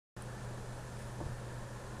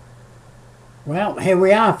Well, here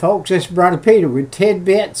we are, folks. This is Brother Peter with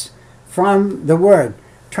tidbits from the Word.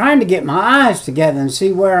 Trying to get my eyes together and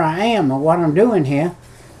see where I am or what I'm doing here.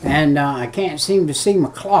 And I can't seem to see my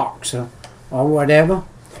clocks or whatever.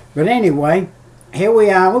 But anyway, here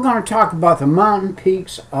we are. We're going to talk about the mountain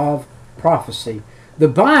peaks of prophecy. The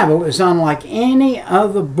Bible is unlike any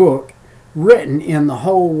other book written in the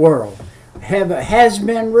whole world. Ever has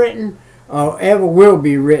been written or ever will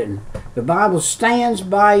be written. The Bible stands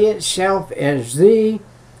by itself as the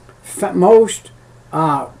most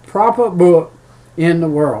proper book in the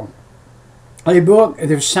world. A book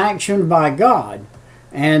that's sanctioned by God,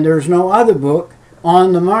 and there's no other book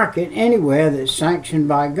on the market anywhere that's sanctioned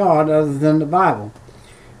by God other than the Bible.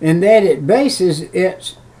 And that it bases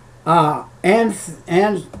its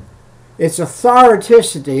and its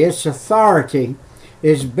authenticity, its authority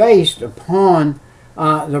is based upon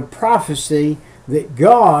the prophecy that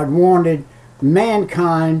God wanted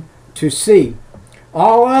mankind to see.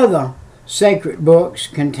 All other sacred books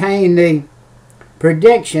contain the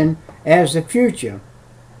prediction as the future.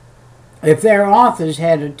 If their authors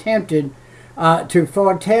had attempted to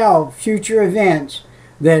foretell future events,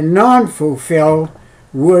 then none fulfilled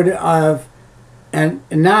would have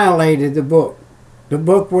annihilated the book. The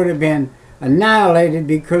book would have been annihilated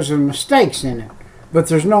because of mistakes in it. But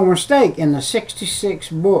there's no mistake in the 66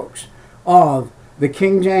 books of the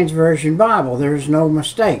King James Version Bible. There's no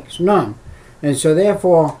mistakes, none. And so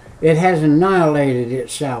therefore it has annihilated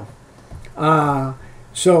itself. The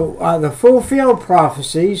fulfilled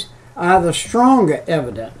prophecies are the stronger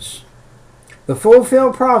evidence. The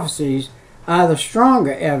fulfilled prophecies are the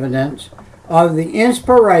stronger evidence of the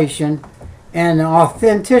inspiration and the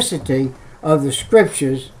authenticity of the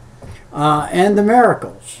scriptures and the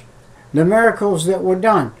miracles. The miracles that were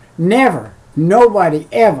done. Nobody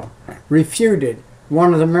ever refuted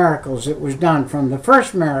one of the miracles that was done. From the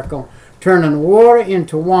first miracle, turning water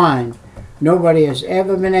into wine, nobody has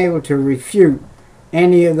ever been able to refute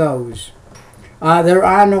any of those. There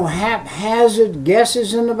are no haphazard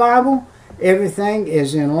guesses in the Bible. Everything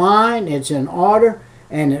is in line, it's in order,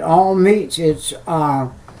 and it all meets its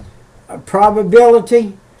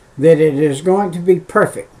probability that it is going to be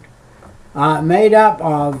perfect. Made up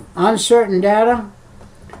of uncertain data.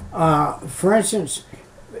 For instance,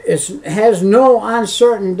 it has no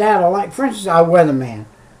uncertain data. Like, for instance, our weatherman.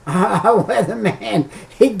 Our weatherman,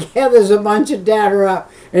 he gathers a bunch of data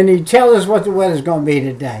up and he tells us what the weather's going to be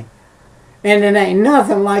today. And it ain't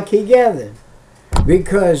nothing like he gathered,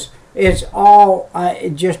 because it's all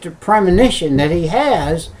just a premonition that he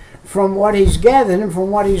has from what he's gathered and from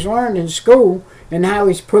what he's learned in school and how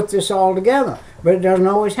he's put this all together. But it doesn't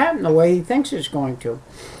always happen the way he thinks it's going to.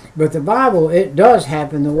 But the Bible, it does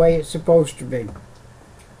happen the way it's supposed to be.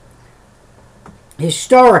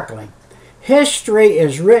 Historically, history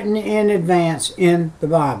is written in advance in the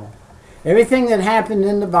Bible. Everything that happened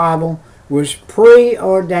in the Bible was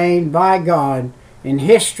preordained by God, and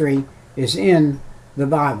history is in the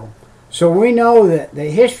Bible. So we know that the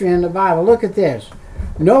history in the Bible, look at this.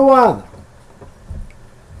 No other,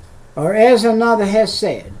 or as another has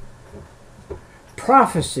said,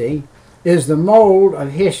 prophecy is the mold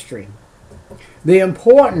of history. The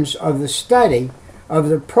importance of the study of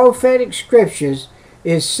the prophetic scriptures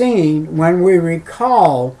is seen when we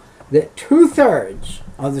recall that 2/3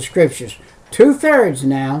 of the scriptures, 2/3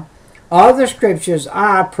 now, of the scriptures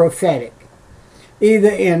are prophetic, either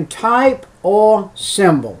in type or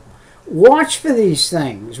symbol. Watch for these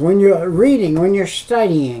things when you're reading, when you're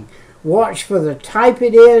studying. Watch for the type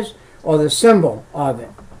it is or the symbol of it,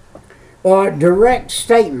 or direct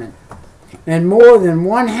statement. And more than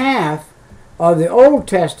 1/2 of the Old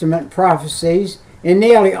Testament prophecies and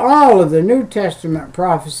nearly all of the New Testament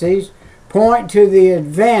prophecies point to the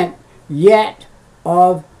advent yet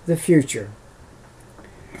of the future.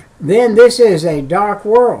 Then this is a dark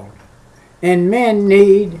world, and men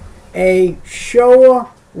need a sure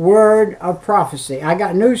word of prophecy. I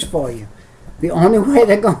got news for you. The only way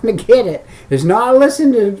they're going to get it is not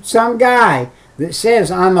listen to some guy that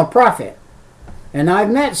says, I'm a prophet. And I've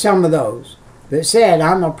met some of those that said,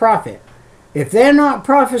 I'm a prophet. If they're not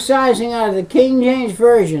prophesying out of the King James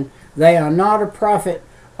Version, they are not a prophet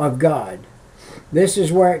of God. This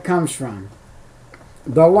is where it comes from.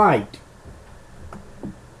 The light.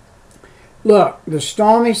 Look, the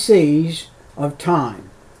stormy seas of time.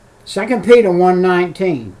 2 Peter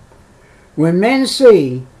 1:19. When men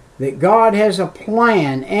see that God has a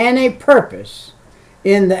plan and a purpose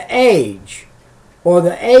in the age, or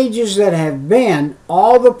the ages that have been,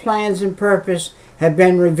 all the plans and purpose have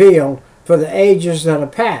been revealed for the ages that are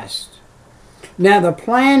past. Now the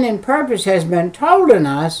plan and purpose has been told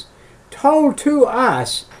to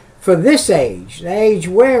us for this age, the age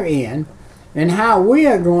we're in, and how we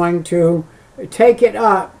are going to take it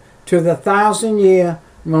up to the 1,000-year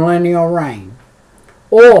millennial reign.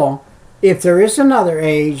 Or, if there is another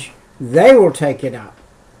age, they will take it up.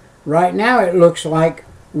 Right now it looks like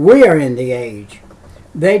we are in the age.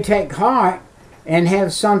 They take heart and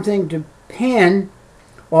have something to pin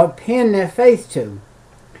their faith to.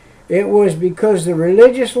 It was because the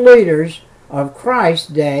religious leaders of Christ's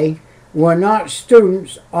day were not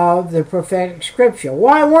students of the prophetic scripture.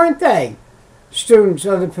 Why weren't they students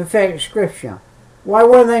of the prophetic scripture? Why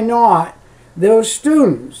were they not those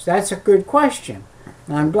students? That's a good question.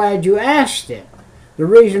 I'm glad you asked it. The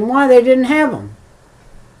reason why, they didn't have them.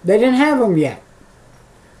 They didn't have them yet.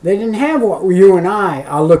 They didn't have what you and I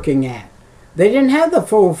are looking at. They didn't have the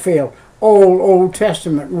fulfilled Old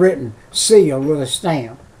Testament written, sealed with a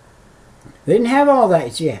stamp. They didn't have all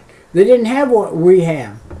that yet. They didn't have what we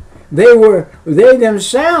have. They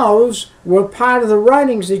themselves were part of the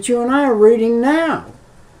writings that you and I are reading now.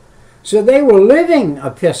 So they were living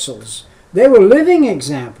epistles. They were living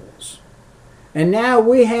examples. And now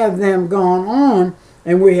we have them gone on,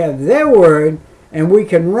 and we have their word, and we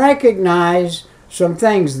can recognize some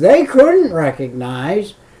things they couldn't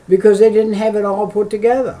recognize because they didn't have it all put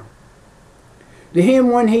together. To him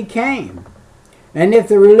when he came. And if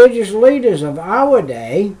the religious leaders of our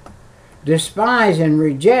day despise and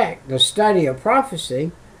reject the study of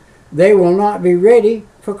prophecy, they will not be ready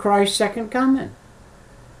for Christ's second coming.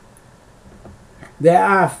 There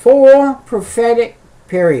are 4 prophetic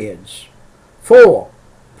periods. 4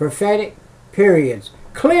 prophetic periods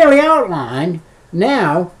clearly outlined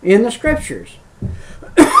now in the scriptures.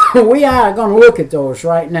 We are going to look at those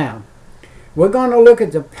right now. We're going to look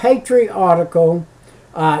at the patriarchal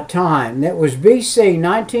time. That was BC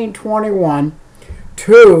 1921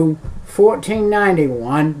 to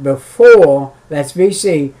 1491, before, that's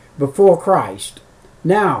BC, before Christ.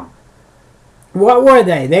 Now, what were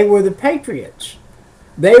they? They were the patriots.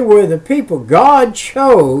 They were the people God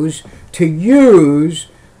chose to use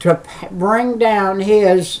to bring down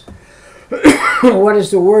his, what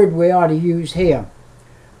is the word we ought to use here?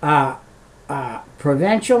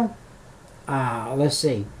 Providential?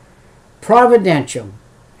 Providential.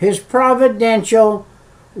 His providential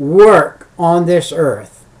work on this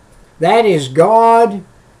earth. That is, God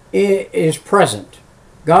is present.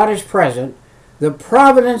 God is present. The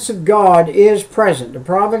providence of God is present. The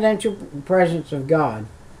providential presence of God.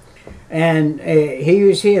 And he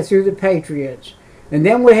was here through the patriots. And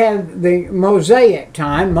then we have the Mosaic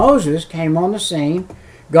time. Moses came on the scene.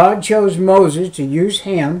 God chose Moses to use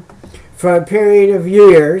him for a period of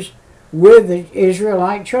years with the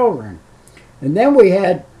Israelite children. And then we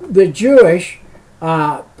had the Jewish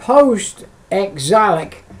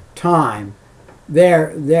post-exilic time.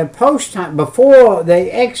 Their post-time, before they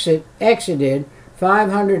exited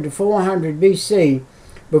 500 to 400 BC,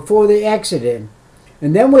 before they exited.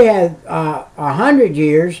 And then we had 100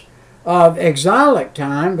 years of exilic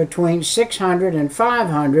time between 600 and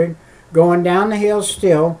 500, going down the hill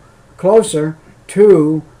still closer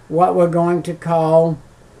to what we're going to call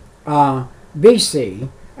BC,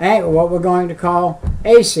 and what we're going to call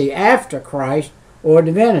AC, after Christ or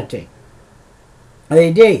divinity,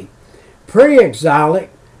 AD. Pre-exilic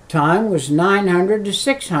time was 900 to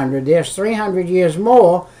 600. There's 300 years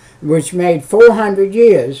more, which made 400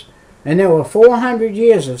 years. And there were 400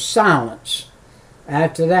 years of silence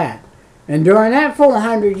after that. And during that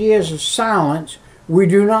 400 years of silence, we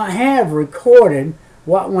do not have recorded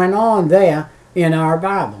what went on there in our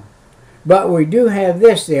Bible. But we do have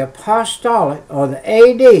this, the apostolic, or the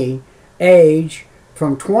AD age,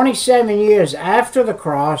 from 27 years after the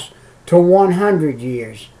cross to 100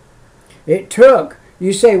 years. It took,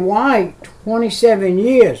 you say, why 27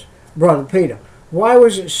 years, Brother Peter? Why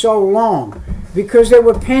was it so long? Because they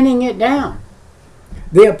were penning it down.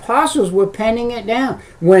 The apostles were penning it down.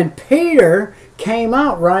 When Peter came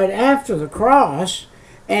out right after the cross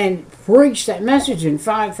and preached that message and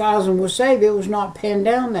 5,000 were saved, it was not penned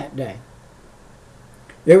down that day.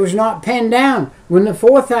 It was not penned down when the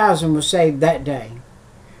 4,000 were saved that day.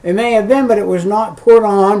 It may have been, but it was not put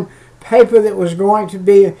on paper that was going to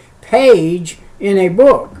be a page in a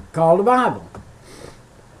book called the Bible.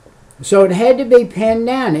 So it had to be penned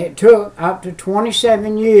down. It took up to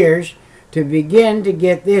 27 years to begin to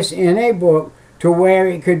get this in a book to where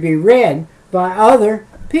it could be read by other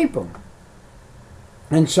people.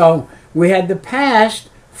 And so we had the past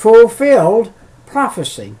fulfilled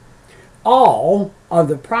prophecy. All of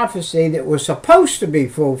the prophecy that was supposed to be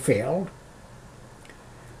fulfilled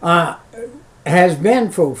has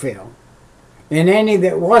been fulfilled. and any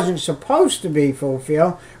that wasn't supposed to be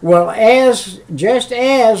fulfilled, well, just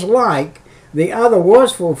as like the other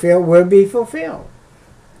was fulfilled, will be fulfilled.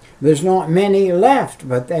 There's not many left,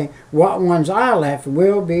 but what ones are left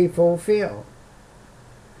will be fulfilled.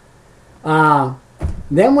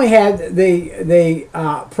 Then we had the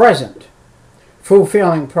present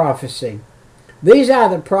fulfilling prophecy. These are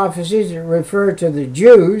the prophecies that refer to the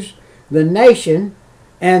Jews, the nation,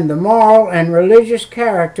 and the moral and religious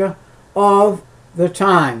character of the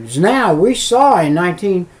times. Now, we saw in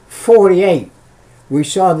 1948, we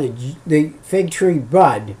saw the fig tree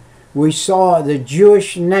bud. We saw the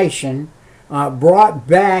Jewish nation brought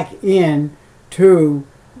back into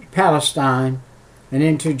Palestine and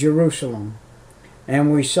into Jerusalem.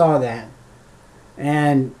 And we saw that.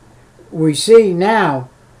 And we see now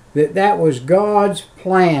that that was God's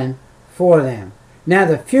plan for them. Now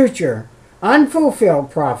the future,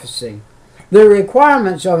 unfulfilled prophecy. The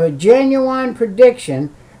requirements of a genuine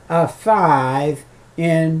prediction are 5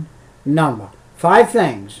 in number. 5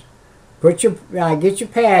 things. Get your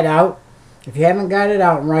pad out, if you haven't got it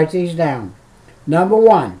out, and write these down. Number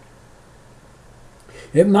 1,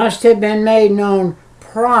 it must have been made known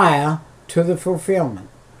prior to the fulfillment.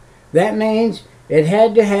 That means it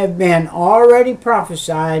had to have been already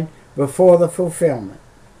prophesied before the fulfillment.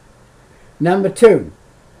 Number 2,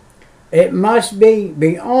 it must be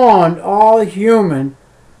beyond all human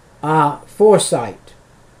foresight.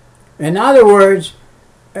 In other words,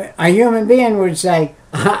 a human being would say,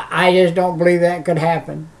 I just don't believe that could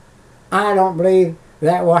happen. I don't believe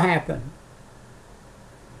that will happen.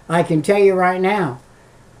 I can tell you right now,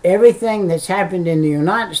 everything that's happened in the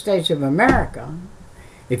United States of America,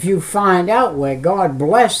 if you find out where God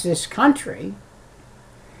blessed this country,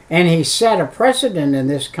 and He set a precedent in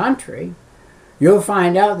this country, you'll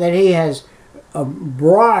find out that He has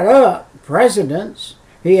brought up presidents,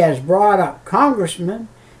 He has brought up congressmen,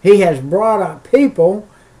 He has brought up people,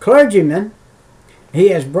 clergymen, He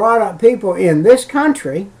has brought up people in this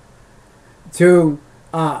country to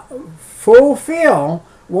fulfill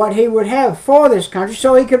what He would have for this country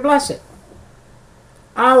so He could bless it.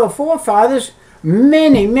 Our forefathers,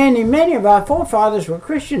 many of our forefathers were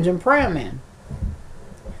Christians and prayer men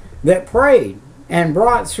that prayed and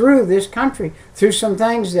brought through this country through some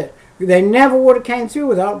things that they never would have came through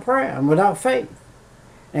without prayer and without faith.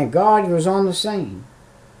 And God was on the scene.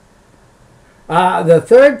 The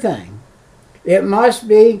third thing, it must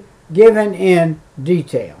be given in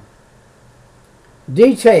detail.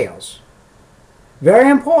 Details. Very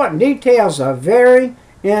important. Details are very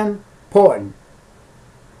important.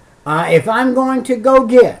 If I'm going to go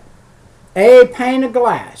get a pane of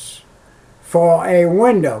glass for a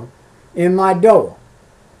window in my door,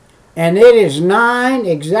 and it is 9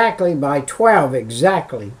 exactly by 12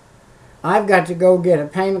 exactly, I've got to go get a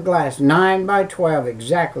pane of glass 9 by 12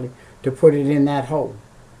 exactly to put it in that hole.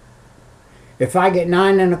 If I get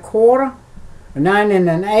 9 1/4, 9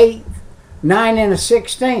 1/8, 9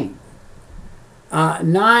 1/16,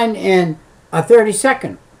 9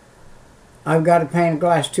 1/32, I've got a pane of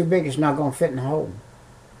glass too big, it's not going to fit in the hole.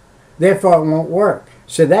 Therefore it won't work.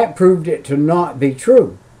 So that proved it to not be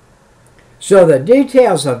true. So the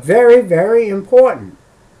details are very important.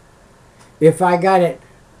 If I got it,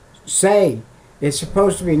 say, it's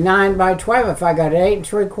supposed to be 9 by 12, if I got it 8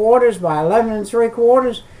 3/4 by 11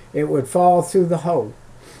 3/4, it would fall through the hole.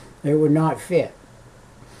 It would not fit.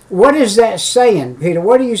 What is that saying, Peter?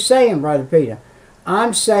 What are you saying, Brother Peter?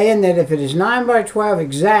 I'm saying that if it is 9 by 12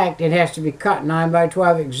 exact, it has to be cut 9 by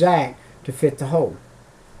 12 exact to fit the hole.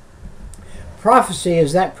 Prophecy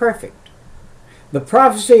is that perfect. The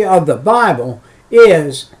prophecy of the Bible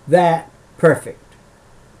is that perfect.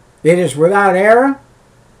 It is without error.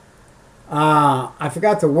 I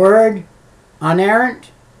forgot the word,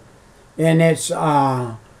 unerrant. And it's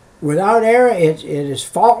without error. It is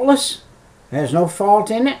faultless. There's no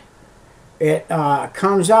fault in it. It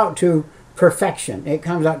comes out to perfection. It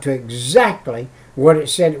comes out to exactly what it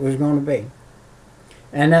said it was going to be.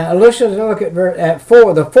 And let's just look at the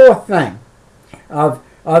fourth thing.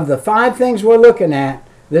 Of the 5 things we're looking at,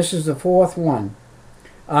 this is the 4th one.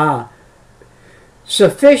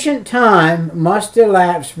 Sufficient time must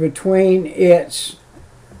elapse between its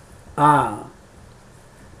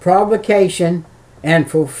publication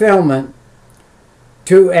and fulfillment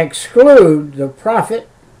to exclude the prophet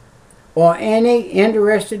or any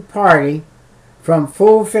interested party from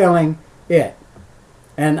fulfilling it.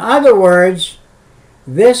 In other words,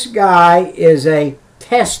 this guy is a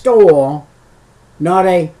testor, not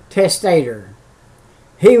a testator.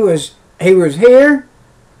 He was here.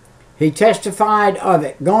 He testified of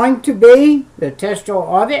it going to be, the testor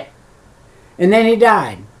of it, and then he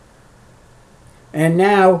died. And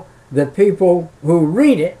now the people who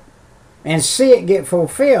read it and see it get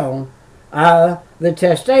fulfilled are the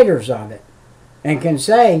testators of it, and can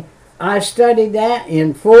say, I studied that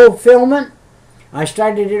in fulfillment. I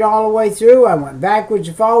studied it all the way through. I went backwards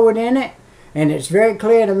and forward in it, and it's very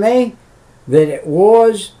clear to me that it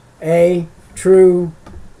was a true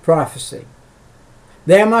prophecy.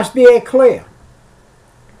 There must be a clear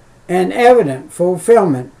and evident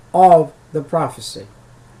fulfillment of the prophecy.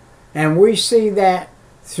 And we see that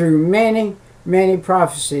through many, many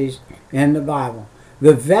prophecies in the Bible.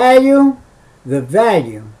 The value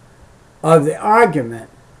of the argument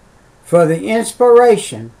for the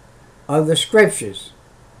inspiration of the Scriptures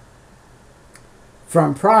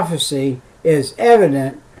from prophecy is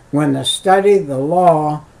evident when they study the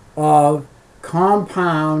law of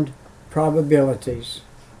compound probabilities.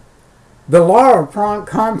 The law of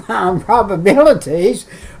compound probabilities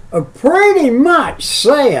pretty much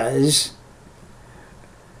says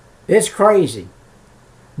it's crazy.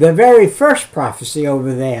 The very first prophecy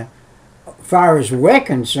over there, as far as we're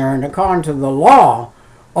concerned, according to the law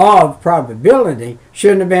of probability,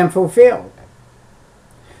 shouldn't have been fulfilled.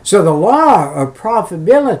 So the law of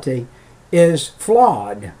probability is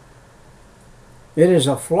flawed. It is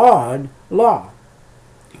a flawed law.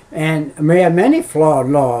 And we have many flawed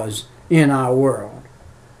laws in our world,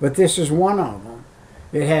 but this is one of them.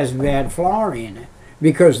 It has a bad flaw in it,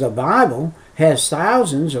 because the Bible has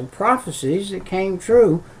thousands of prophecies that came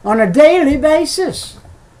true on a daily basis.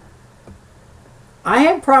 I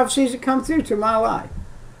have prophecies that come through to my life.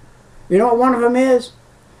 You know what one of them is?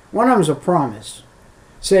 One of them is a promise.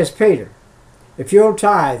 It says, Peter, if you'll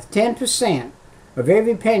tithe 10% of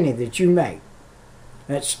every penny that you make,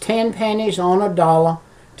 that's 10 pennies on a dollar,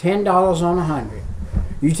 $10 on 100.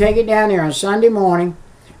 You take it down there on Sunday morning,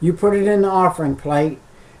 you put it in the offering plate,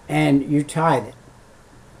 and you tithe it.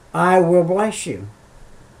 I will bless you.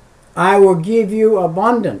 I will give you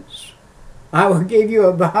abundance. I will give you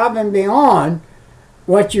above and beyond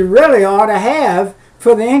what you really ought to have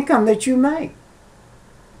for the income that you make.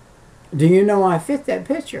 Do you know I fit that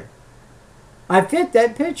picture? I fit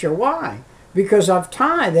that picture. Why? Because I've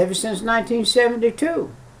tithed ever since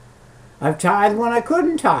 1972. I've tithed when I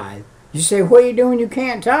couldn't tithe. You say, what are you doing? You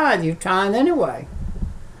can't tithe. You tithe anyway.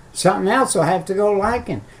 Something else will have to go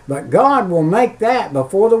lacking. But God will make that,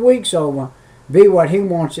 before the week's over, be what He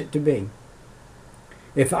wants it to be.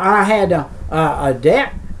 If I had a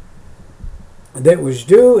debt that was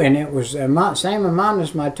due and it was the same amount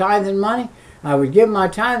as my tithing money, I would give my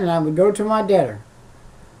tithe and I would go to my debtor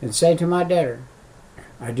and say to my debtor,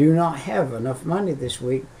 I do not have enough money this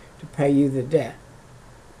week to pay you the debt.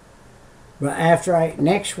 But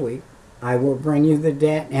next week, I will bring you the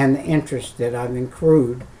debt and the interest that I've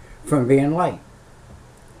accrued from being late.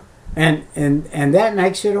 And that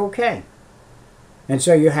makes it okay. And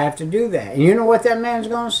so you have to do that. And you know what that man's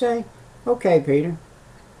going to say? Okay, Peter,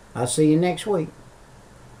 I'll see you next week.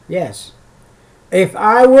 Yes. If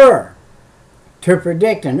I were to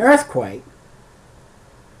predict an earthquake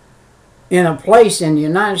in a place in the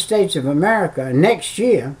United States of America next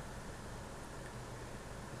year,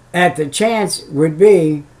 the chance would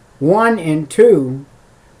be 1 in 2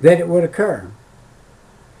 that it would occur.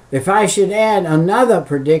 If I should add another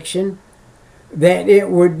prediction that it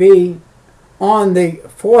would be on the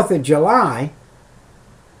 4th of July,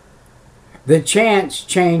 the chance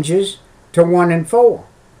changes to 1 in 4.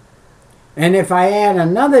 And if I add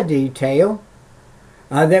another detail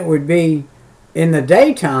that would be in the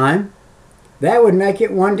daytime, that would make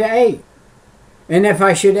it 1 to 8. And if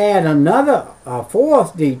I should add another, a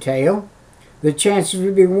fourth detail, the chances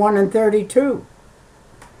would be 1 in 32.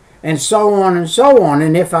 And so on and so on.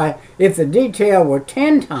 And if the detail were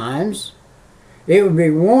 10 times, it would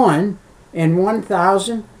be 1 in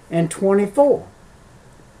 1,024.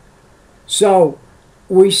 So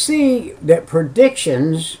we see that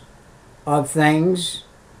predictions of things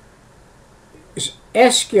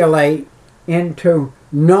escalate into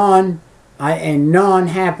a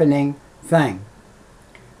non-happening thing.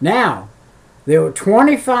 Now, there were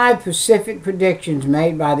 25 specific predictions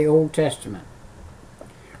made by the Old Testament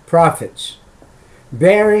prophets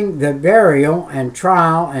bearing the burial and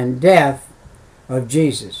trial and death of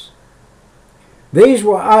Jesus. These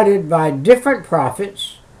were uttered by different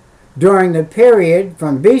prophets during the period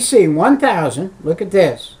from BC 1000, look at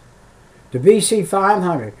this, to BC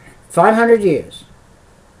 500. 500 years.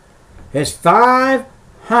 It's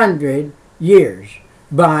 500 years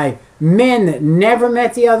by men that never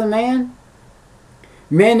met the other man,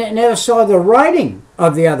 men that never saw the writing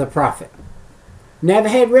of the other prophet, never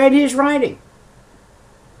had read his writing.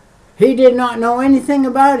 He did not know anything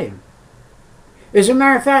about him. As a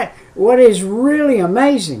matter of fact, what is really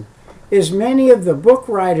amazing is many of the book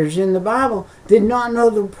writers in the Bible did not know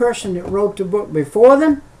the person that wrote the book before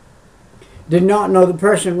them, did not know the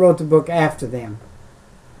person who wrote the book after them.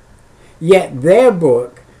 Yet their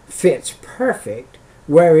book fits perfect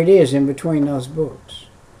where it is in between those books.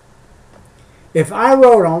 If I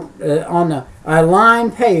wrote on a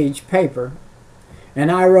line page paper,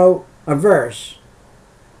 and I wrote a verse,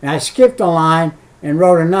 and I skipped a line and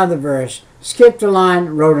wrote another verse, skipped a line,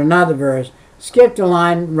 wrote another verse, skipped a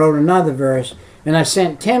line, wrote another verse, and I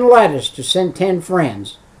sent 10 letters to send 10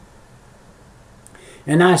 friends.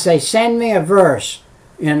 And I say, send me a verse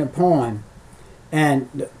in a poem,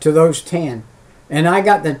 and to those 10. And I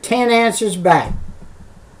got the 10 answers back.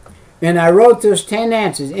 And I wrote those 10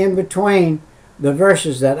 answers in between the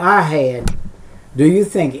verses that I had. Do you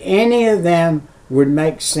think any of them would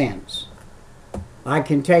make sense? I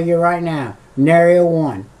can tell you right now, nary a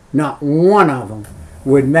one. Not one of them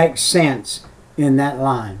would make sense in that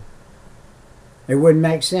line. It wouldn't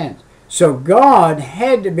make sense. So God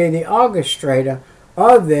had to be the orchestrator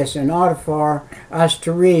of this in order for us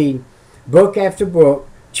to read book after book,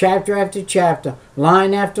 chapter after chapter,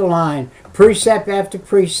 line after line, precept after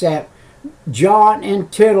precept, jot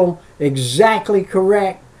and tittle exactly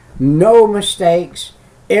correct, no mistakes,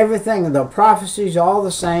 everything, the prophecies all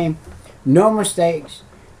the same, no mistakes,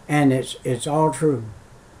 and it's all true.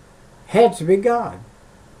 Had to be God.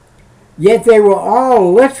 Yet they were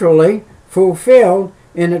all literally fulfilled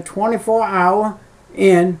in a 24-hour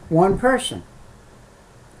in one person.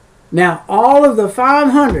 Now, all of the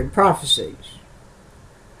 500 prophecies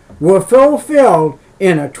were fulfilled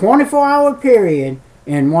in a 24-hour period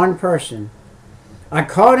in one person,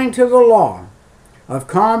 according to the law of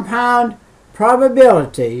compound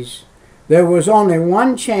probabilities. There was only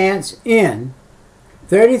one chance in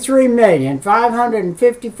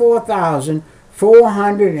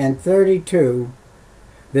 33,554,432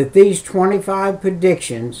 that these 25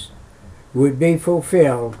 predictions would be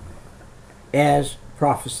fulfilled as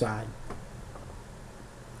prophesied.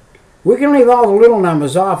 We can leave all the little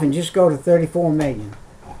numbers off and just go to 34 million.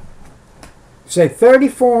 Say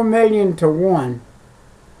 34 million to 1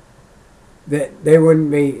 that it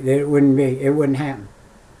wouldn't happen.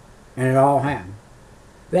 And it all happened.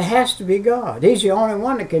 There has to be God. He's the only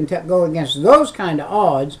one that can go against those kind of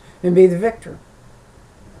odds and be the victor.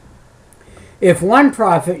 If one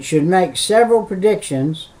prophet should make several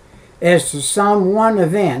predictions as to some one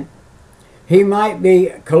event, he might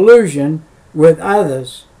be collusion with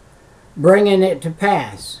others, bringing it to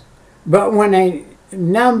pass. But when a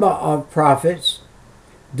number of prophets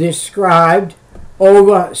described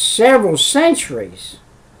over several centuries,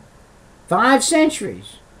 5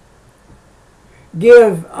 centuries,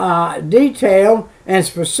 give detailed and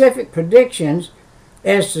specific predictions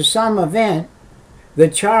as to some event, the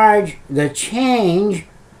charge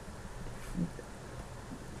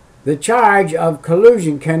of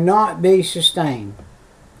collusion cannot be sustained.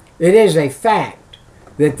 It is a fact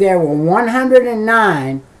that there were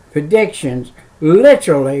 109 predictions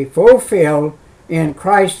literally fulfilled in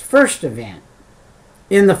Christ's first event,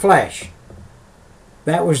 in the flesh.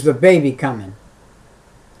 That was the baby coming.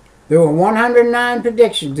 There were 109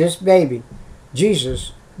 predictions this baby,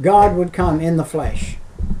 Jesus, God would come in the flesh,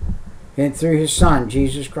 and through his Son,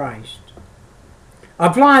 Jesus Christ.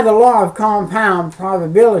 Apply the law of compound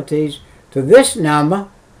probabilities to this number,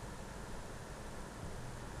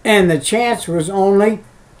 and the chance was only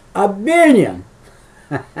 1 billion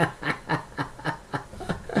that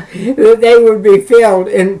they would be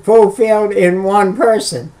fulfilled in one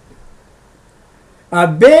person.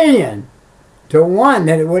 1 billion to 1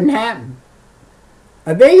 that it wouldn't happen.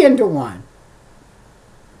 1 billion to 1.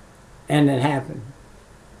 And it happened.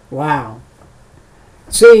 Wow.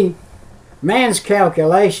 See, man's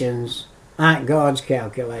calculations aren't God's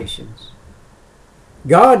calculations.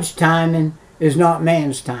 God's timing is not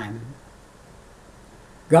man's timing.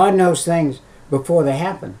 God knows things before they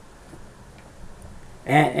happen.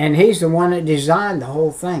 And he's the one that designed the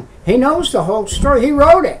whole thing. He knows the whole story. He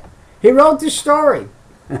wrote it. He wrote the story.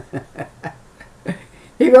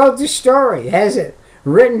 He wrote the story. He has it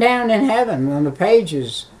written down in heaven on the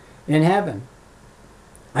pages in heaven.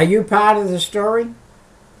 Are you part of the story?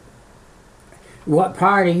 What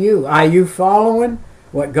part are you? Are you following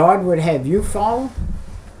what God would have you follow?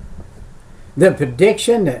 The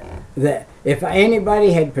prediction that if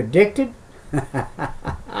anybody had predicted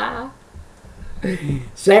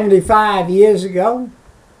 75 years ago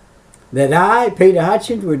that I, Peter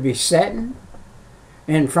Hutchins, would be sitting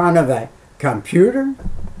in front of a computer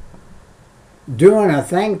doing a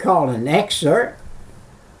thing called an excerpt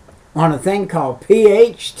on a thing called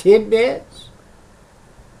PH Tidbits.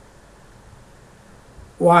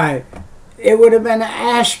 why, it would have been an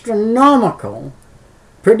astronomical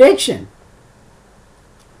prediction.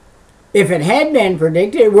 If it had been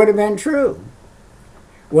predicted, it would have been true.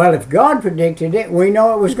 Well, if God predicted it, we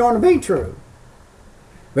know it was going to be true.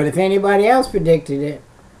 But if anybody else predicted it,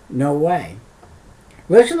 no way.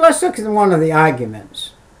 Let's look at one of the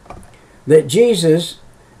arguments that Jesus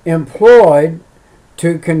employed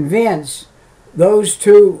to convince those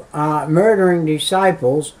two murdering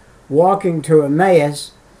disciples walking to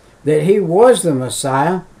Emmaus that he was the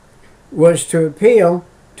Messiah, was to appeal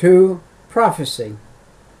to prophecy.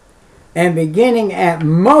 And beginning at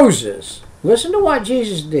Moses, listen to what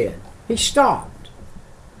Jesus did. He stopped.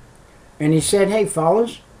 And he said, hey,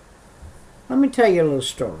 fellas, let me tell you a little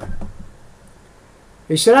story.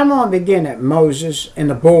 He said, I'm going to begin at Moses and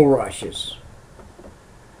the bulrushes,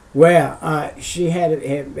 where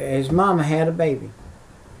his mama had a baby.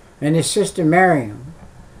 And his sister Miriam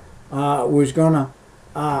was going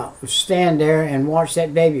to stand there and watch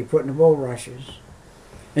that baby put in the bulrushes.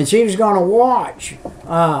 And she was going to watch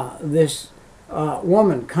this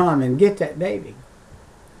woman come and get that baby.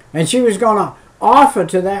 And she was going to offer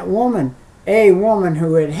to that woman a woman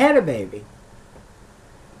who had had a baby.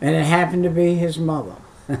 And it happened to be his mother.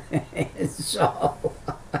 So,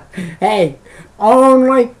 hey,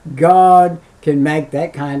 only God can make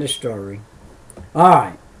that kind of story. All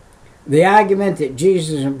right. The argument that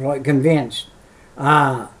Jesus convinced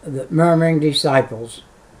the murmuring disciples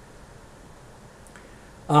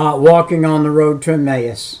walking on the road to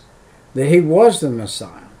Emmaus that he was the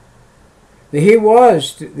Messiah, that he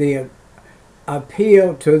was the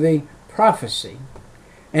appeal to the prophecy.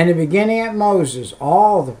 And the beginning at Moses,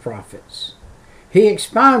 all the prophets, he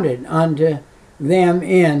expounded unto them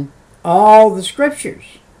in all the scriptures.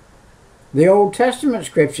 The Old Testament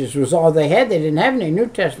scriptures was all they had. They didn't have any New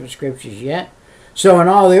Testament scriptures yet. So in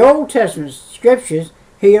all the Old Testament scriptures,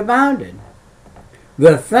 he abounded.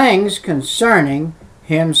 The things concerning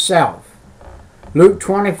himself. Luke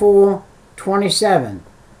 24:27.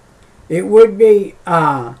 It would be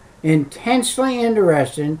intensely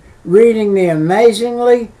interesting reading the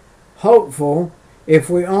amazingly hopeful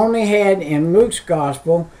if we only had in Luke's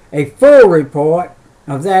gospel a full report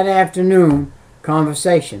of that afternoon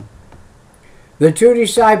conversation. The two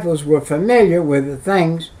disciples were familiar with the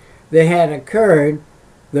things that had occurred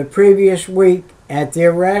the previous week at the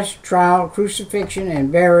arrest, trial, crucifixion,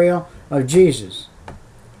 and burial of Jesus,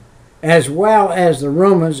 as well as the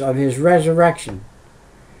rumors of his resurrection.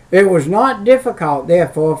 It was not difficult,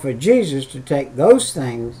 therefore, for Jesus to take those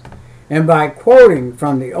things and by quoting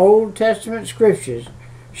from the Old Testament scriptures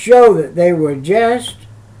show that they were just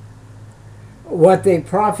what the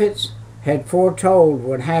prophets had foretold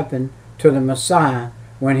would happen to the Messiah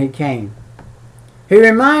when he came. He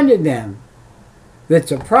reminded them that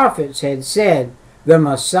the prophets had said the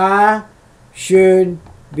Messiah should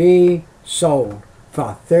be sold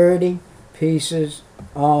for 30 pieces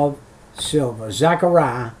of silver.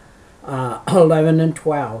 Zechariah 11 and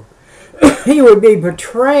 12. He would be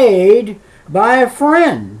betrayed by a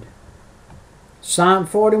friend. Psalm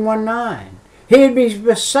 41:9. He would be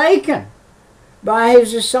forsaken by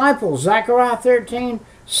his disciples. Zechariah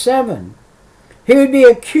 13:7. He would be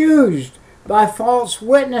accused by false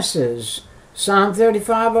witnesses. Psalm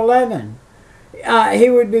 35:11. He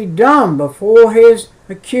would be dumb before his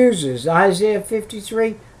accusers. Isaiah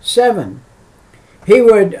 53:7. He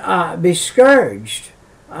would be scourged.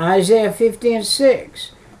 Isaiah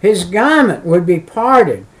 50:6. His garment would be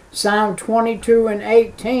parted. Psalm 22 and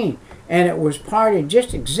 18. And it was parted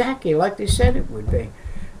just exactly like they said it would be.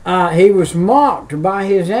 He was mocked by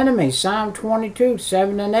his enemies. Psalm 22,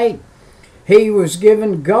 7 and 8. He was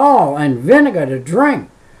given gall and vinegar to drink.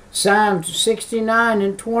 Psalm 69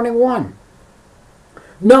 and 21.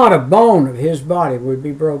 Not a bone of his body would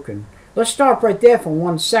be broken. Let's stop right there for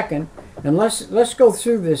 1 second, and let's go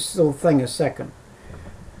through this little thing a second.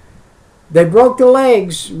 They broke the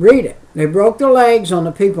legs, read it. They broke the legs on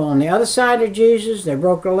the people on the other side of Jesus. They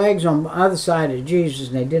broke the legs on the other side of Jesus,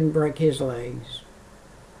 and they didn't break his legs.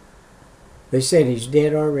 They said he's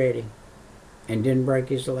dead already and didn't break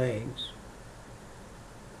his legs.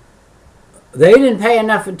 They didn't pay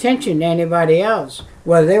enough attention to anybody else.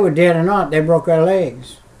 Whether they were dead or not, they broke their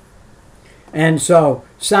legs. And so,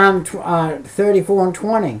 Psalm 34 and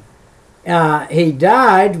 20, he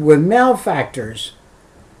died with malefactors.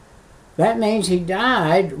 That means he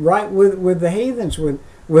died right with the heathens, with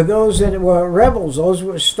those that were rebels, those who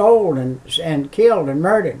were stolen and killed and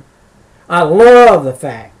murdered. I love the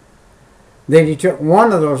fact that he took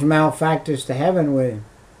one of those malefactors to heaven with him.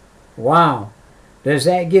 Wow. Does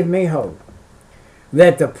that give me hope?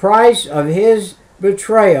 That the price of his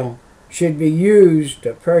betrayal should be used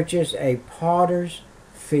to purchase a potter's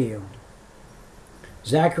field.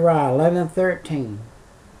 Zechariah 11:13.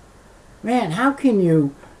 Man, how can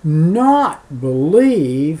you not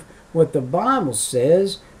believe what the Bible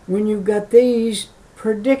says when you've got these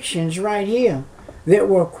predictions right here that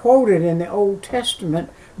were quoted in the Old Testament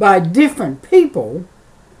by different people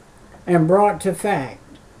and brought to fact?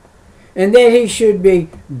 And that he should be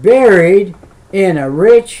buried in a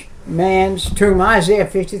rich man's tomb. Isaiah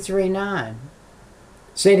 53:9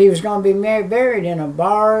 said he was going to be buried in a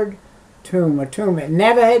barred tomb, a tomb that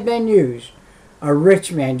never had been used. A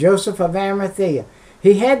rich man, Joseph of Arimathea,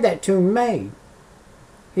 he had that tomb made.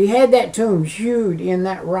 He had that tomb hewed in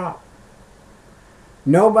that rock.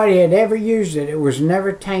 Nobody had ever used it. It was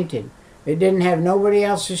never tainted. It didn't have nobody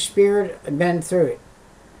else's spirit been through it.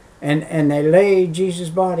 And they laid Jesus'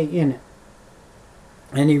 body in it.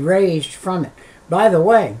 And he raised from it. By the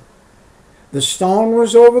way, the stone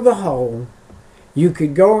was over the hole. You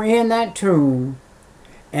could go in that tomb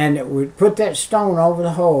and it would put that stone over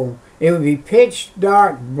the hole. It would be pitch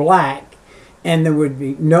dark black and there would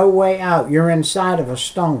be no way out. You're inside of a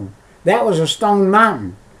stone. That was a stone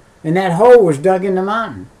mountain. And that hole was dug in the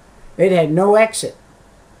mountain. It had no exit.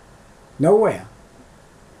 Nowhere.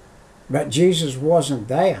 But Jesus wasn't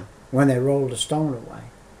there when they rolled the stone away.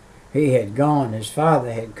 He had gone. His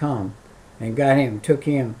Father had come and got him, took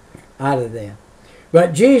him out of there.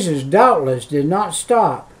 But Jesus doubtless did not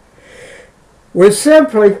stop with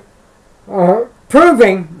simply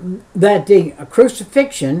proving that the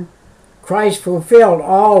crucifixion, Christ fulfilled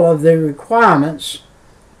all of the requirements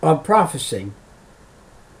of prophecy.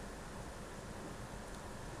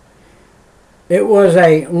 It was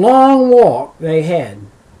a long walk they had.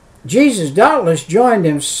 Jesus doubtless joined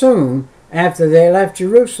them soon after they left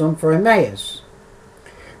Jerusalem for Emmaus,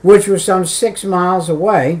 which was some 6 miles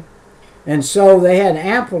away, and so they had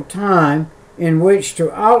ample time in which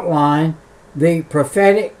to outline the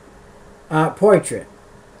prophetic portrait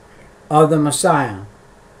of the Messiah.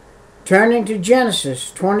 Turning to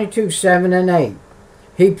Genesis 22:7 and 8,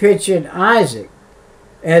 he pictured Isaac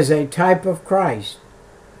as a type of Christ,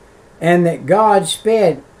 and that God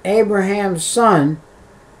spared Abraham's son,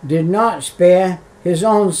 did not spare his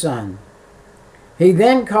own son. He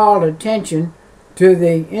then called attention to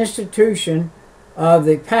the institution of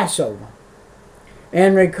the Passover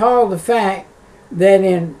and recalled the fact that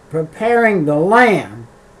in preparing the lamb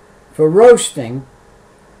for roasting,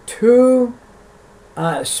 2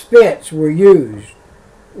 spits were used,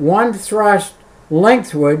 one thrust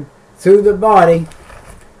lengthward through the body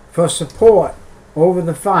for support over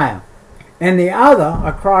the fire, and the other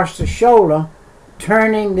across the shoulder,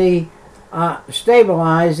 turning the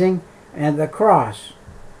stabilizing and the cross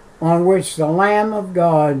on which the Lamb of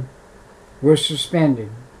God was suspended.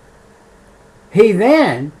 He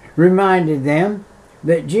then reminded them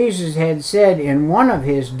that Jesus had said in one of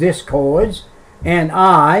his discords, "And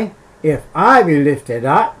I, if I be lifted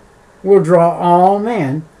up, will draw all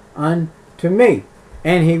men unto me."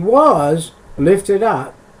 And he was lifted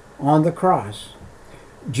up on the cross.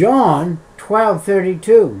 John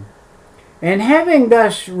 12:32. And having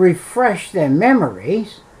thus refreshed their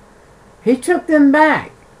memories, he took them back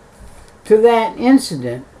to that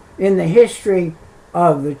incident in the history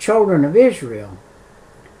of the children of Israel,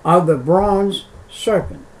 of the bronze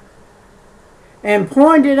serpent, and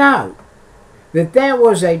pointed out that that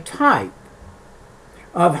was a type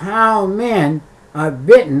of how men are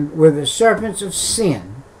bitten with the serpents of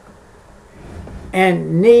sin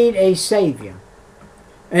and need a Savior.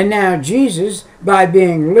 And now Jesus, by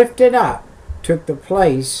being lifted up, took the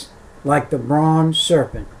place like the bronze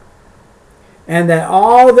serpent, and that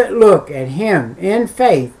all that look at him in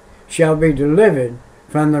faith shall be delivered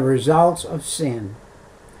from the results of sin.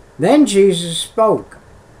 Then Jesus spoke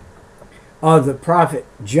of the prophet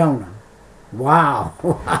Jonah. Wow.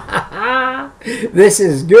 This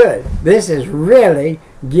is good. This is really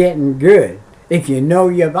getting good. If you know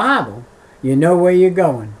your Bible, you know where you're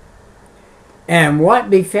going. And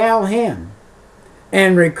what befell him,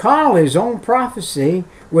 and recall his own prophecy,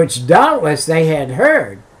 which doubtless they had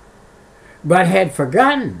heard, but had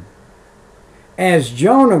forgotten. As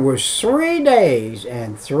Jonah was 3 days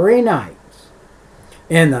and 3 nights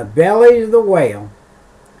in the belly of the whale,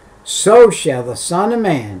 so shall the Son of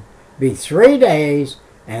Man be 3 days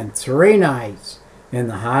and 3 nights in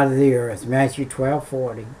the heart of the earth. Matthew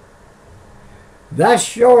 12:40. Thus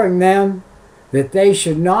showing them that they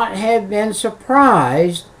should not have been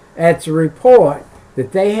surprised at the report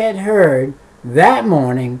that they had heard that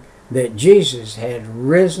morning that Jesus had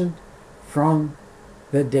risen from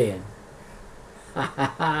the dead.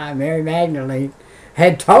 Mary Magdalene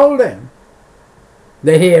had told him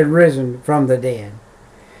that he had risen from the dead.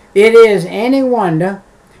 It is any wonder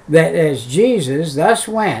that as Jesus thus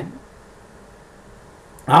went,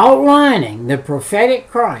 outlining the prophetic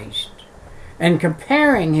Christ and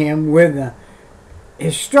comparing him with the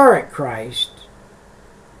historic Christ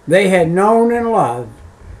they had known and loved,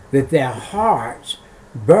 that their hearts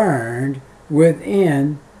burned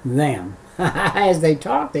within them. As they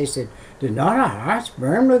talked, they said, "Did not our hearts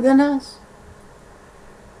burn within us?"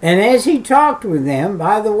 And as he talked with them,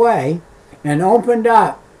 by the way, and opened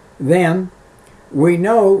up them, we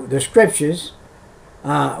know the scriptures,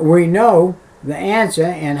 we know the answer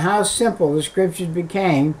and how simple the scriptures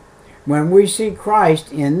became when we see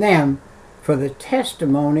Christ in them, for the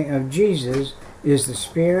testimony of Jesus is the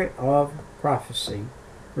spirit of prophecy.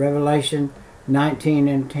 Revelation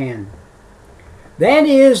 19:10. That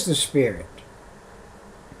is the spirit.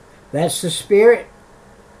 That's the spirit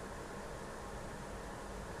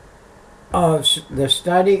of the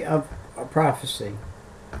study of prophecy.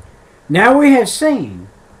 Now we have seen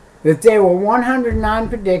that there were 109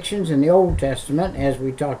 predictions in the Old Testament, as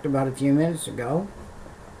we talked about a few minutes ago,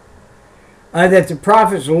 that the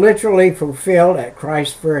prophets literally fulfilled at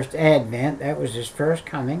Christ's first advent. That was his first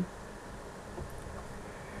coming.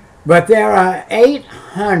 But there are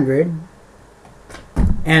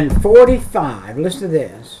 845, listen to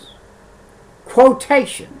this,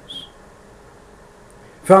 quotations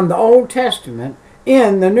from the Old Testament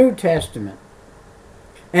in the New Testament.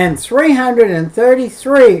 And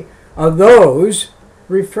 333 of those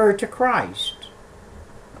refer to Christ.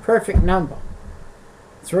 Perfect number.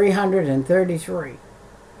 333.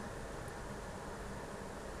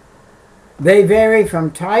 They vary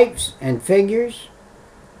from types and figures.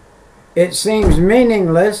 It seems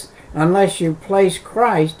meaningless unless you place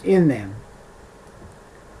Christ in them.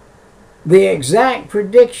 The exact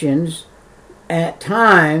predictions at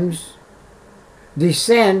times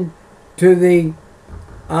descend to the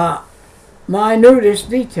minutest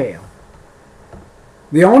detail.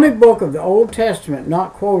 The only book of the Old Testament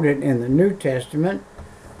not quoted in the New Testament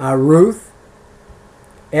are Ruth,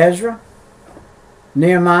 Ezra,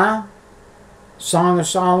 Nehemiah, Song of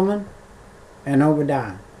Solomon, and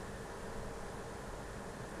Obadiah.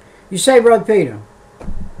 You say, Brother Peter,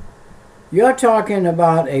 you're talking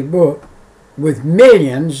about a book with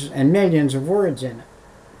millions and millions of words in it.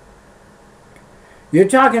 You're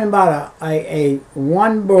talking about a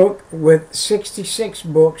one book with 66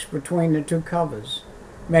 books between the two covers,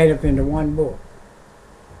 made up into one book.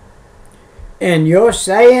 And you're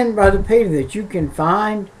saying, Brother Peter, that you can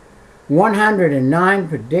find 109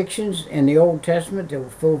 predictions in the Old Testament that were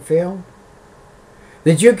fulfilled?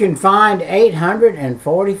 That you can find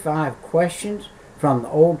 845 questions from the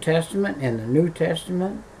Old Testament and the New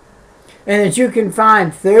Testament? And that you can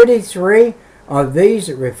find 33 of these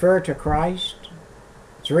that refer to Christ?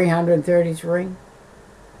 333?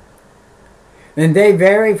 And they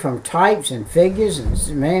vary from types and figures and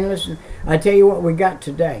meaningless. I tell you what we got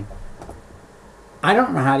today. I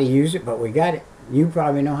don't know how to use it, but we got it. You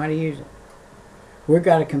probably know how to use it. We've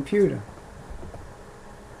got a computer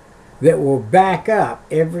that will back up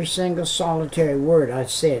every single solitary word I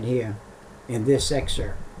said here in this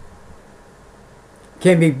excerpt.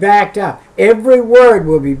 Can be backed up. Every word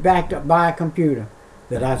will be backed up by a computer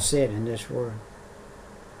that I've said in this word.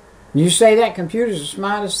 You say that computer's the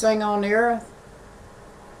smartest thing on the earth?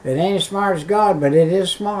 It ain't as smart as God, but it is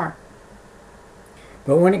smart.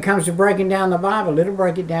 But when it comes to breaking down the Bible, it'll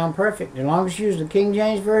break it down perfect. As long as you use the King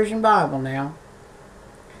James Version Bible now,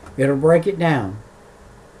 it'll break it down.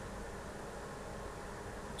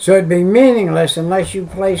 So it'd be meaningless unless you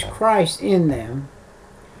place Christ in them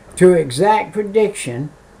to exact prediction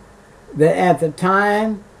that at the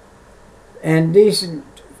time and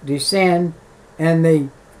descend and the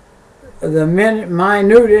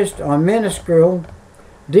minutest or minuscule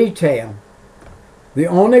detail. The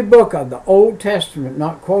only book of the Old Testament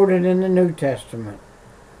not quoted in the New Testament.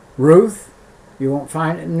 Ruth, you won't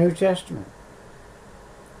find it in the New Testament.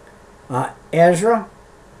 Ezra,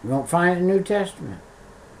 you won't find it in the New Testament.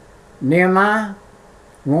 Nehemiah,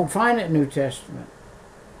 you won't find it in the New Testament.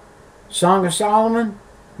 Song of Solomon,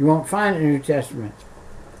 you won't find it in the New Testament.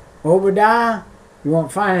 Obadiah, you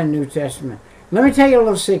won't find it in the New Testament. Let me tell you a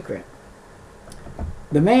little secret.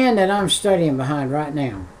 The man that I'm studying behind right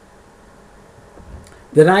now,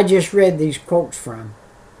 that I just read these quotes from,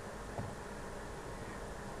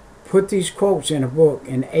 put these quotes in a book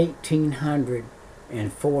in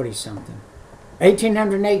 1840 something.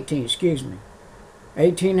 1818, excuse me.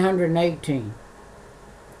 1818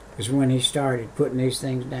 is when he started putting these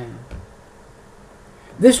things down.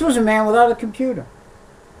 This was a man without a computer.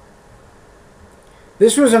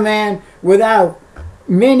 This was a man without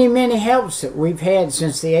many, many helps that we've had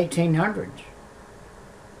since the 1800s.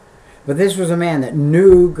 But this was a man that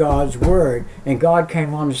knew God's Word, and God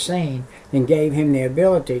came on the scene and gave him the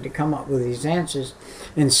ability to come up with these answers.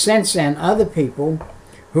 And since then, other people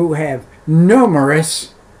who have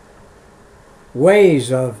numerous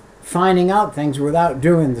ways of finding out things without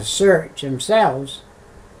doing the search themselves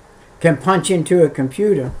can punch into a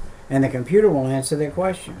computer, and the computer will answer their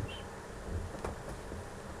questions.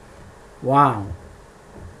 Wow.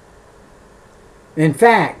 In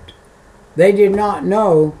fact, they did not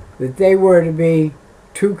know that they were to be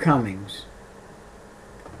two comings.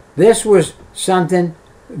 This was something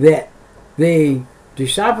that the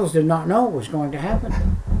disciples did not know was going to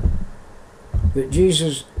happen. That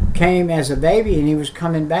Jesus came as a baby and he was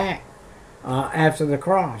coming back after the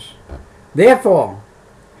cross. Therefore,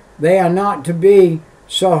 they are not to be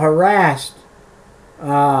so harassed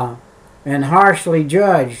and harshly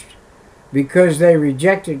judged because they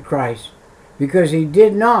rejected Christ, because he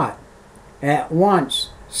did not at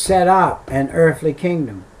once set up an earthly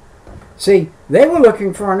kingdom. See, they were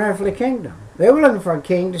looking for an earthly kingdom. They were looking for a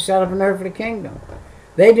king to set up an earthly kingdom.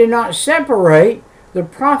 They did not separate the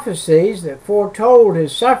prophecies that foretold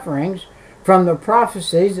his sufferings from the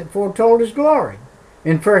prophecies that foretold his glory.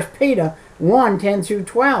 In 1 Peter 1, 10 through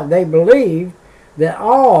 12, they believed that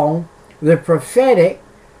all the prophetic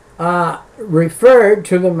referred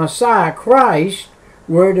to the Messiah, Christ,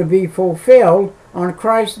 were to be fulfilled on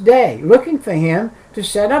Christ's day, looking for him to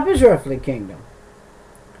set up his earthly kingdom.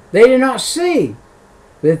 They did not see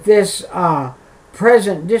that this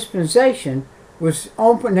present dispensation was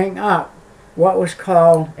opening up what was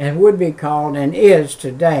called and would be called and is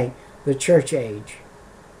today the church age.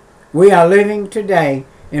 We are living today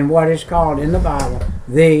in what is called in the Bible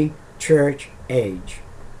the church age.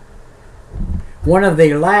 One of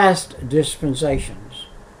the last dispensations,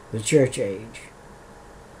 the church age,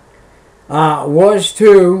 was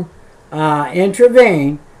to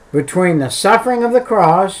intervene between the suffering of the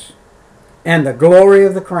cross and the glory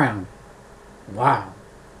of the crown. Wow.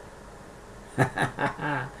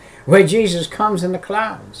 Where Jesus comes in the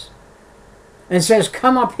clouds and says,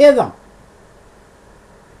 "Come up hither."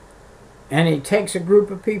 And he takes a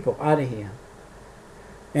group of people out of here.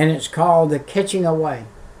 And it's called the catching away,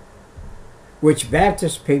 which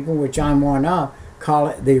Baptist people, which I'm one of, call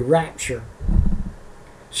it the rapture.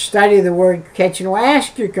 Study the word catching away.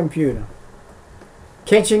 Ask your computer.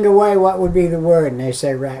 Catching away, what would be the word? And they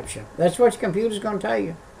say rapture. That's what your computer's going to tell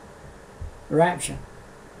you. Rapture.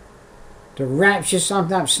 To rapture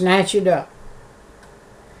something up, snatch it up.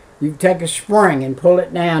 You take a spring and pull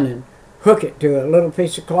it down and hook it to a little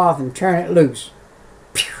piece of cloth and turn it loose.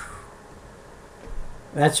 Pew!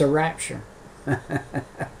 That's a rapture.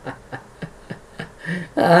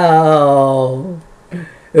 Oh,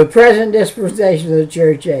 the present dispensation of the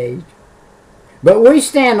church age. But we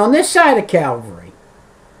stand on this side of Calvary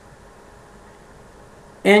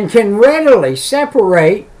and can readily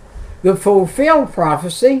separate the fulfilled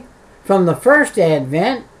prophecy from the first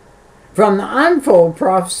advent from the unfold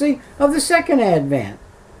prophecy of the second advent.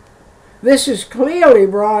 This is clearly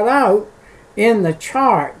brought out in the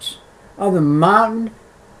charts of the Mountain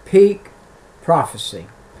Peak prophecy.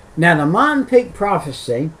 Now, the Mountain Peak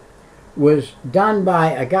prophecy was done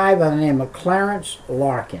by a guy by the name of Clarence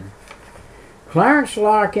Larkin. Clarence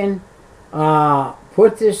Larkin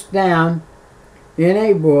put this down in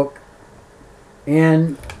a book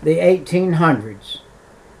in the 1800s.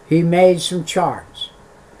 He made some charts.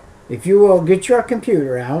 If you will get your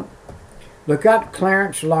computer out, look up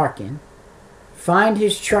Clarence Larkin, find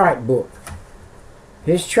his chart book.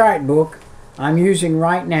 His chart book I'm using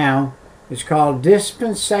right now is called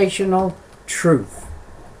Dispensational Truth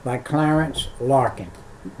by Clarence Larkin.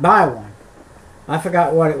 Buy one. I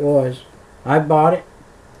forgot what it was. I bought it.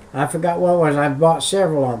 I forgot what it was. I bought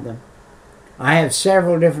several of them. I have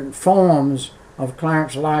several different forms of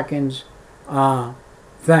Clarence Larkin's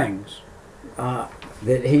things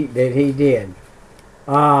that he did.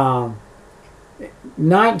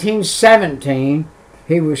 1917,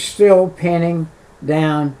 he was still penning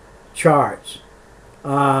down charts.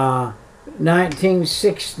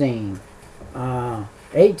 1916,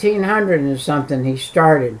 1800 and something, he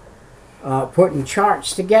started putting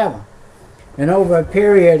charts together. And over a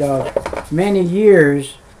period of many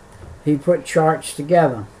years, he put charts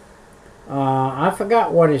together. I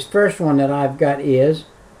forgot what his first one that I've got is,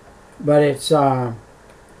 but it's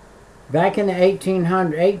back in the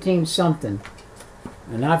 18 something,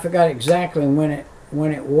 and I forgot exactly when it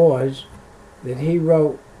was that he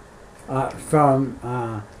wrote from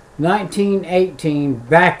 1918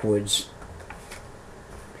 backwards.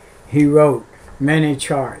 He wrote many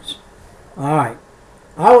charts. All right,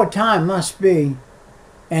 Our time must be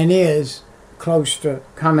and is close to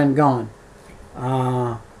come and gone.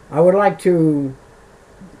 I would like to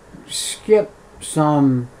skip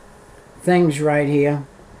some things right here.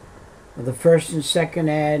 The first and second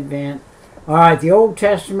advent. All right, the Old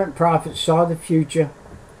Testament prophets saw the future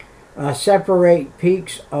separate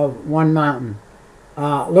peaks of one mountain.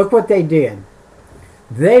 Look what they did.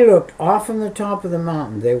 They looked off from the top of the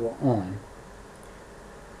mountain they were on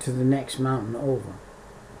to the next mountain over.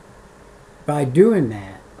 By doing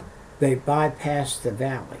that, they bypassed the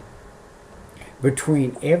valley.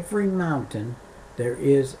 Between every mountain, there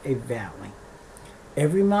is a valley.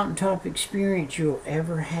 Every mountaintop experience you'll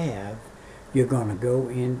ever have, you're going to go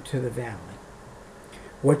into the valley.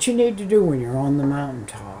 What you need to do when you're on the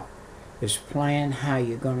mountaintop is plan how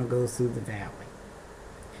you're going to go through the valley.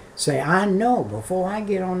 Say, I know before I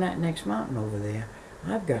get on that next mountain over there,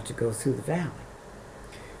 I've got to go through the valley.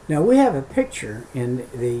 Now we have a picture in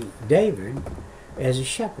the David as a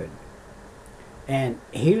shepherd. And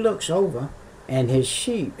he looks over and his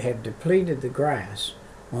sheep have depleted the grass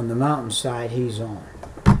on the mountainside he's on.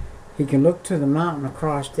 He can look to the mountain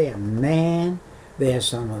across there. Man, there's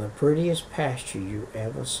some of the prettiest pasture you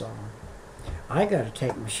ever saw. I got to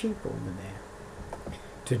take my sheep over there.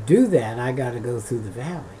 To do that, I got to go through the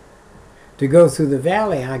valley. To go through the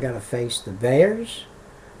valley, I got to face the bears.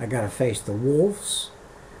 I got to face the wolves.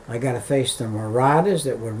 I got to face the marauders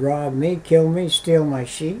that would rob me, kill me, steal my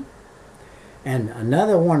sheep. And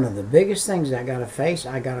another one of the biggest things I got to face,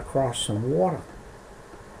 I got to cross some water.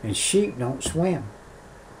 And sheep don't swim.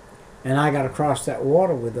 And I got to cross that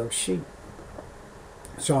water with those sheep.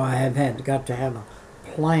 So I have got to have a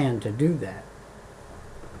plan to do that.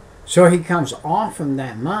 So he comes off from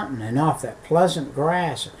that mountain and off that pleasant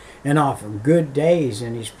grass and off of good days,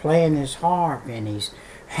 and he's playing his harp and he's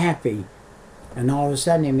happy. And all of a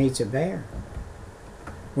sudden he meets a bear.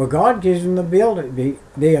 Well, God gives him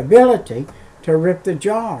the ability to rip the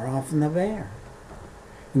jaw off from the bear.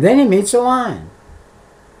 And then he meets a lion.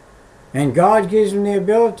 And God gives him the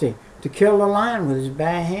ability to kill the lion with his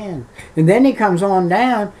bare hand. And then he comes on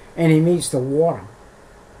down and he meets the water.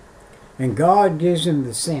 And God gives him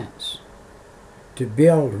the sense to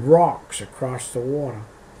build rocks across the water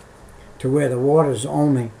to where the water's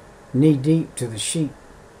only knee deep to the sheep.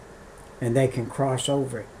 And they can cross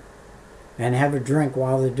over it and have a drink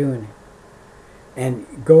while they're doing it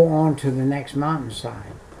and go on to the next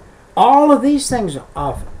mountainside. All of these things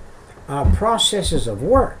are processes of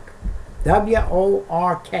work.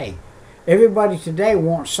 W-O-R-K. Everybody today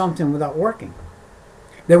wants something without working.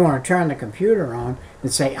 They want to turn the computer on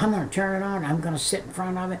and say, I'm going to turn it on, I'm going to sit in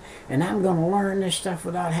front of it, and I'm going to learn this stuff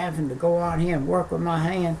without having to go out here and work with my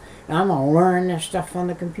hand, and I'm going to learn this stuff on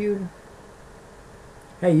the computer.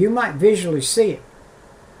 Hey, you might visually see it.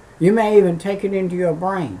 You may even take it into your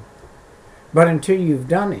brain. But until you've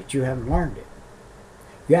done it, you haven't learned it.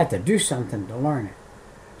 You have to do something to learn it.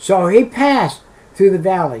 So he passed through the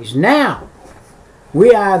valleys. Now,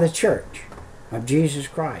 we are the church of Jesus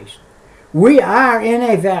Christ. We are in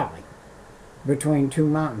a valley between two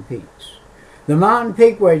mountain peaks. The mountain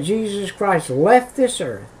peak where Jesus Christ left this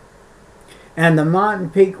earth, and the mountain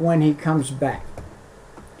peak when he comes back.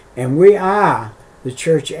 And we are the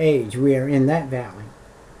church age. We are in that valley.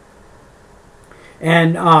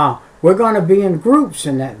 And we're going to be in groups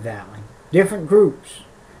in that valley, different groups.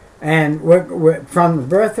 And we're from the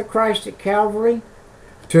birth of Christ at Calvary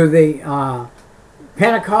to the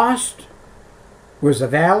Pentecost was a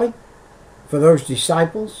valley for those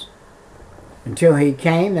disciples until he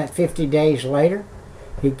came, that 50 days later.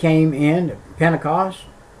 He came in to Pentecost.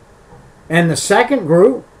 And the second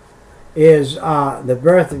group is the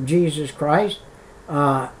birth of Jesus Christ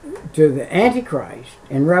to the Antichrist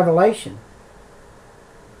in Revelation.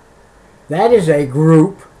 That is a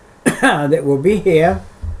group that will be here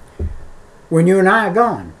when you and I are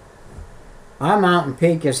gone. Our mountain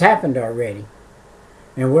peak has happened already,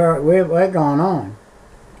 and we're going on.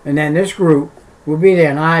 And then this group will be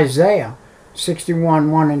there in Isaiah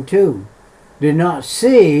 61, 1 and 2. Did not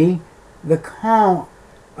see a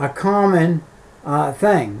common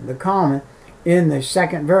thing, the common in the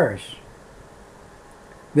second verse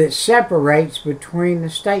that separates between the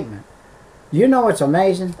statement. You know what's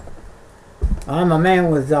amazing? I'm a man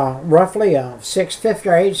with roughly a fifth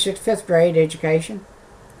grade education.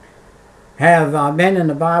 Have been in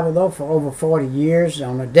the Bible, though, for over 40 years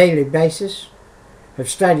on a daily basis. Have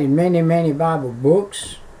studied many, many Bible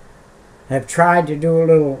books. Have tried to do a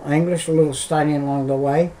little English, a little studying along the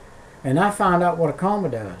way. And I found out what a comma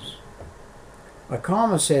does. A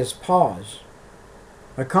comma says pause.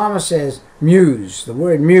 A comma says muse, the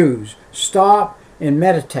word muse. Stop and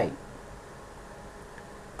meditate.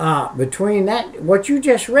 between that, what you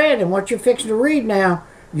just read and what you're fixing to read now,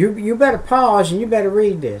 you better pause and you better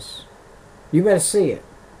read this. You better see it.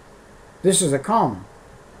 This is a comma.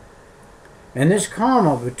 And this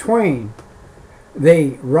comma between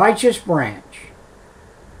the righteous branch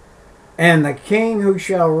and the king who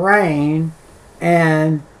shall reign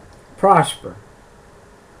and prosper.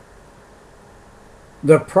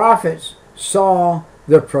 The prophets saw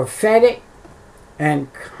the prophetic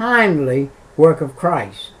and kindly work of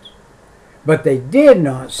Christ, but they did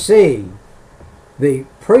not see the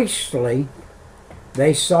priestly.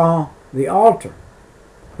 They saw the altar,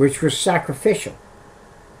 which was sacrificial.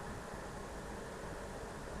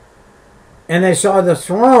 And they saw the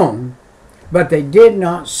throne, but they did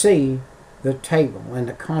not see the table and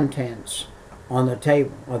the contents on the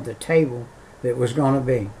table, of the table that was going to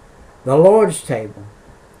be the Lord's table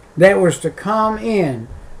that was to come in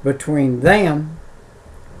between them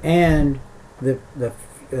and the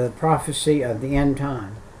prophecy of the end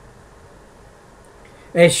time.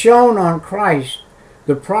 As shown on Christ,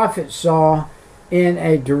 the prophet saw in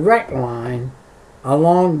a direct line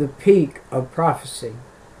along the peak of prophecy.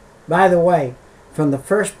 By the way, from the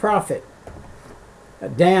first prophet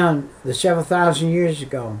down the several thousand years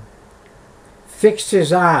ago, fixed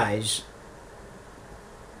his eyes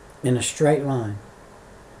in a straight line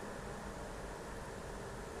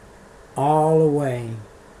all the way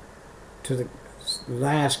to the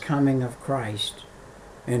last coming of Christ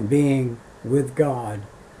and being with God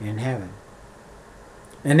in heaven.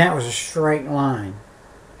 And that was a straight line.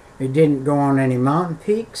 It didn't go on any mountain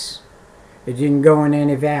peaks. It didn't go in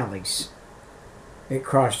any valleys. It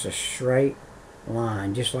crossed a straight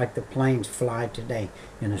line, just like the planes fly today,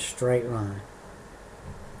 in a straight line.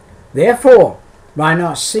 Therefore, by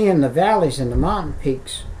not seeing the valleys and the mountain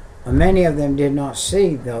peaks, many of them did not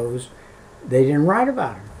see those. They didn't write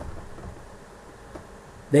about them.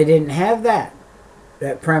 They didn't have that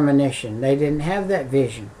premonition. They didn't have that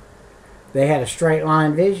vision. They had a straight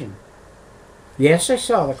line vision. Yes, they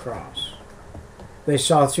saw the cross. They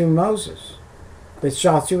saw through Moses. They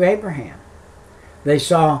saw through Abraham. They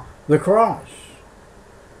saw the cross.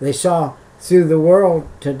 They saw through the world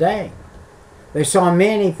today. They saw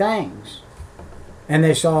many things. And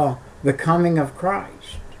they saw the coming of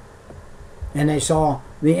Christ. And they saw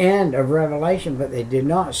the end of Revelation, but they did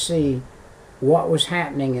not see what was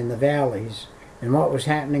happening in the valleys and what was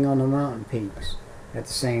happening on the mountain peaks at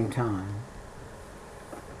the same time.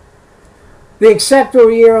 The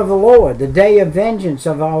acceptable year of the Lord, the day of vengeance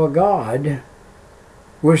of our God,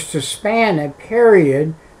 was to span a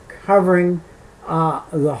period covering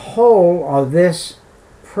the whole of this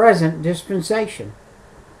present dispensation.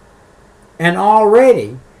 And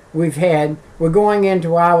already we're going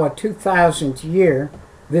into our 2000th year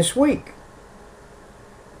this week.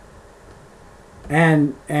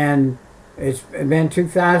 And it's been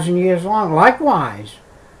 2,000 years long. Likewise,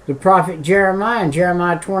 the prophet Jeremiah in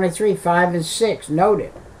Jeremiah 23, 5 and 6, note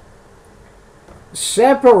it.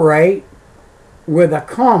 Separate with a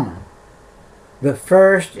comma the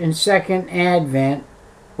first and second advent,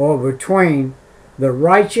 or between the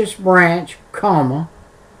righteous branch, comma,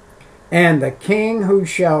 and the king who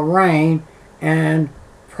shall reign and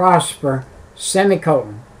prosper,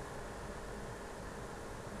 semicolon.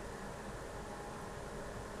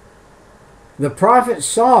 The prophets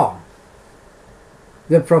saw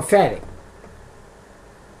the prophetic,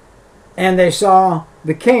 and they saw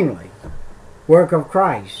the kingly work of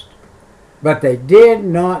Christ, but they did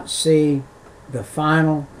not see the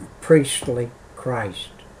final priestly Christ,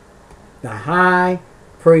 the high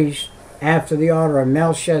priest after the order of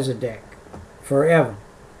Melchizedek forever.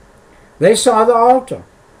 They saw the altar,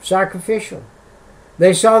 sacrificial.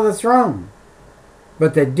 They saw the throne,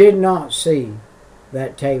 but they did not see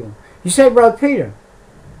that table. You say, Brother Peter,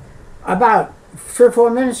 about 3 or 4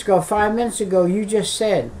 minutes ago, 5 minutes ago, you just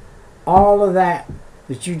said all of that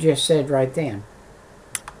you just said right then.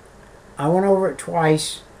 I went over it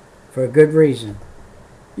twice for a good reason.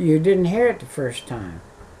 You didn't hear it the first time.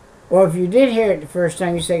 Or if you did hear it the first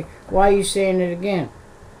time, you say, why are you saying it again?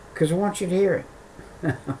 Because I want you to hear it.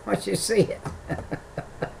 I want you to see it.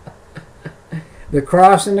 The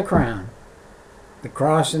cross and the crown. The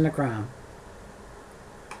cross and the crown.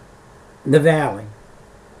 The valley.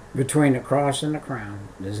 Between the cross and the crown,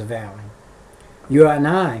 there's a valley. You and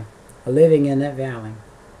I are living in that valley.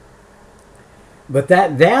 But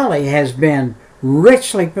that valley has been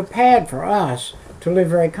richly prepared for us to live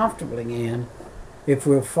very comfortably in if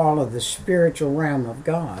we'll follow the spiritual realm of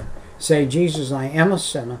God. Say, Jesus, I am a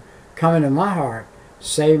sinner. Come into my heart,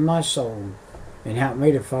 save my soul, and help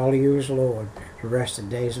me to follow you as Lord the rest of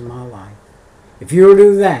the days of my life. If you'll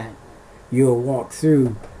do that, you'll walk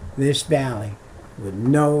through this valley with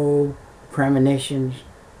no premonitions,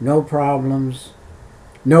 no problems,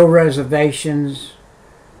 no reservations,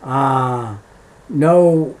 no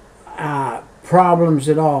problems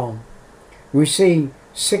at all. We see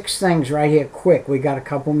 6 things right here quick. We got a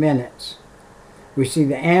couple minutes. We see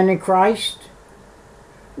the Antichrist.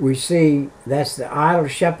 We see that's the idol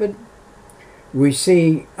shepherd. We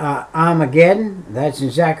see Armageddon. That's in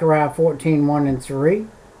Zechariah 14:1 and 3.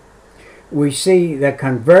 We see the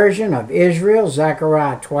conversion of Israel,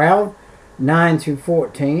 Zechariah 12:9 through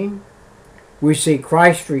 14. We see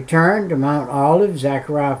Christ's return to Mount Olive,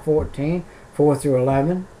 Zechariah 14:4 through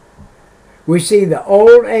 11. We see the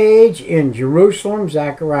old age in Jerusalem,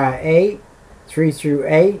 Zechariah 8:3 through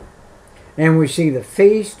 8. And we see the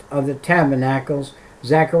Feast of the Tabernacles,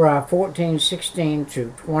 Zechariah 14:16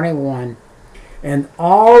 to 21. And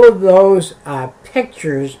all of those are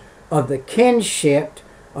pictures of the kinship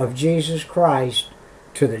of Jesus Christ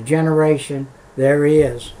to the generation there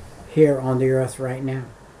is here on the earth right now.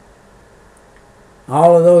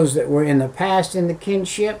 All of those that were in the past in the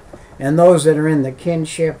kinship, and those that are in the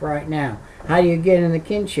kinship right now. How do you get in the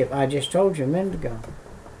kinship? I just told you a minute ago.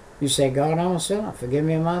 You say, God, I'm a sinner. Forgive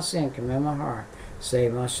me of my sin. Come in my heart.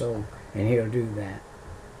 Save my soul. And He'll do that.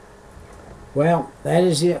 Well, that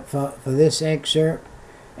is it for this excerpt.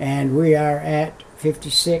 And we are at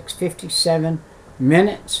 56, 57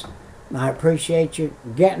 minutes. I appreciate you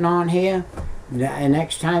getting on here. And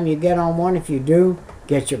next time you get on one, if you do,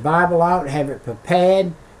 get your Bible out, have it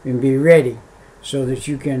prepared, and be ready so that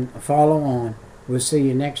you can follow on. We'll see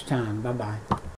you next time. Bye-bye.